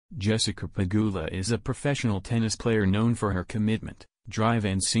Jessica Pegula is a professional tennis player known for her commitment, drive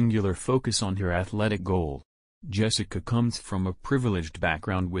and singular focus on her athletic goal. Jessica comes from a privileged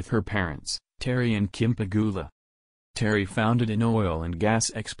background with her parents, Terry and Kim Pegula. Terry founded an oil and gas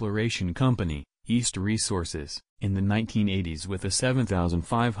exploration company, East Resources, in the 1980s with a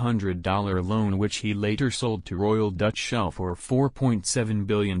 $7,500 loan which he later sold to Royal Dutch Shell for $4.7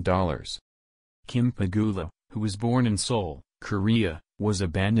 billion. Kim Pegula, who was born in Seoul, Korea, was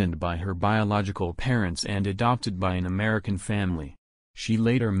abandoned by her biological parents and adopted by an American family. She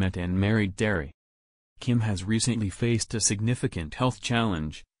later met and married Terry. Kim has recently faced a significant health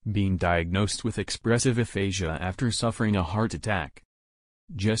challenge, being diagnosed with expressive aphasia after suffering a heart attack.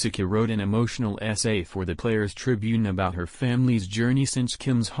 Jessica wrote an emotional essay for the Players Tribune about her family's journey since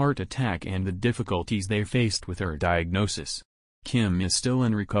Kim's heart attack and the difficulties they faced with her diagnosis. Kim is still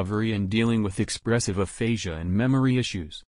in recovery and dealing with expressive aphasia and memory issues.